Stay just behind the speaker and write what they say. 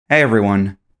Hey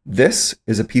everyone, this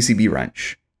is a PCB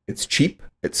wrench. It's cheap,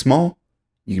 it's small,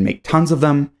 you can make tons of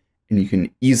them, and you can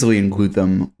easily include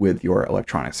them with your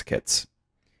electronics kits.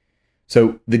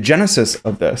 So the genesis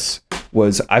of this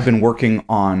was I've been working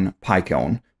on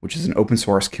PyKiln, which is an open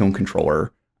source kiln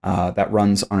controller that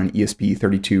runs on an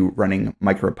ESP32 running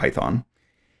Micropython.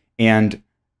 And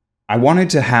I wanted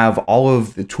to have all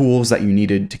of the tools that you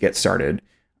needed to get started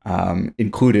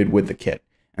included with the kit.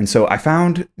 And so I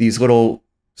found these little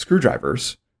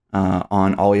screwdrivers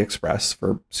on AliExpress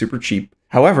for super cheap.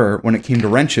 However, when it came to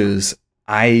wrenches,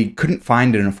 I couldn't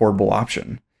find an affordable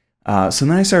option. So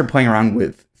then I started playing around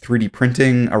with 3D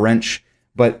printing a wrench,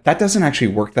 but that doesn't actually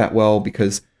work that well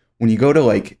because when you go to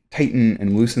like tighten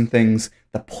and loosen things,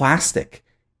 the plastic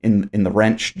in the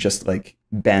wrench just like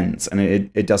bends and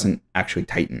it doesn't actually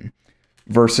tighten.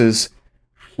 Versus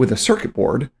with a circuit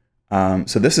board,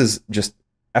 so this is just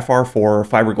FR4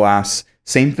 fiberglass,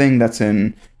 same thing that's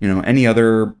in any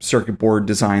other circuit board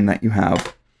design that you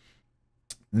have.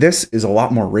 This is a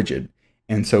lot more rigid,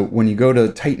 and so when you go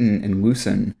to tighten and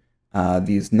loosen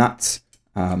these nuts,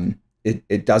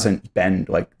 it doesn't bend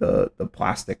like the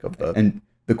plastic of the. And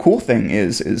the cool thing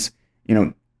is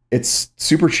it's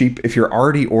super cheap. If you're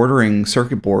already ordering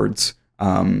circuit boards,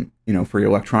 for your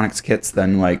electronics kits,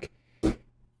 then like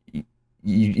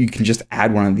you can just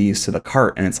add one of these to the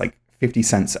cart, and it's like 50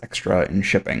 cents extra in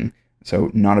shipping.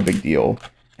 So not a big deal.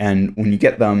 And when you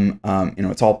get them,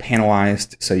 it's all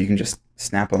panelized, so you can just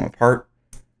snap them apart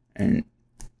and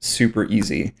super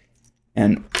easy.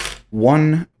 And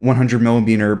one 100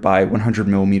 millimeter by 100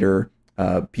 millimeter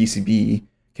PCB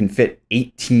can fit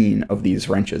 18 of these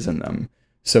wrenches in them.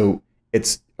 So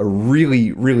it's a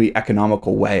really, really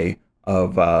economical way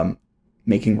of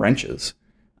making wrenches,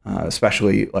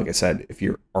 especially, like I said, if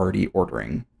you're already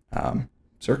ordering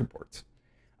circuit boards.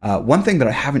 One thing that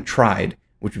I haven't tried,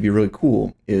 which would be really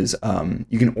cool, is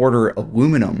you can order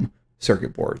aluminum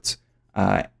circuit boards,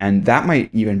 and that might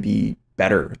even be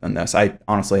better than this. I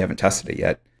honestly haven't tested it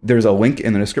yet. There's a link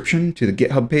in the description to the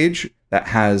GitHub page that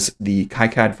has the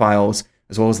KiCad files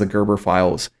as well as the Gerber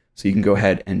files, so you can go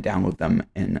ahead and download them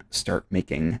and start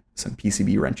making some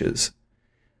PCB wrenches.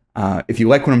 If you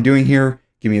like what I'm doing here,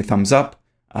 give me a thumbs up,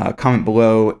 comment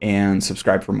below, and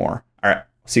subscribe for more. All right,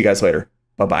 see you guys later.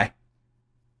 Bye-bye.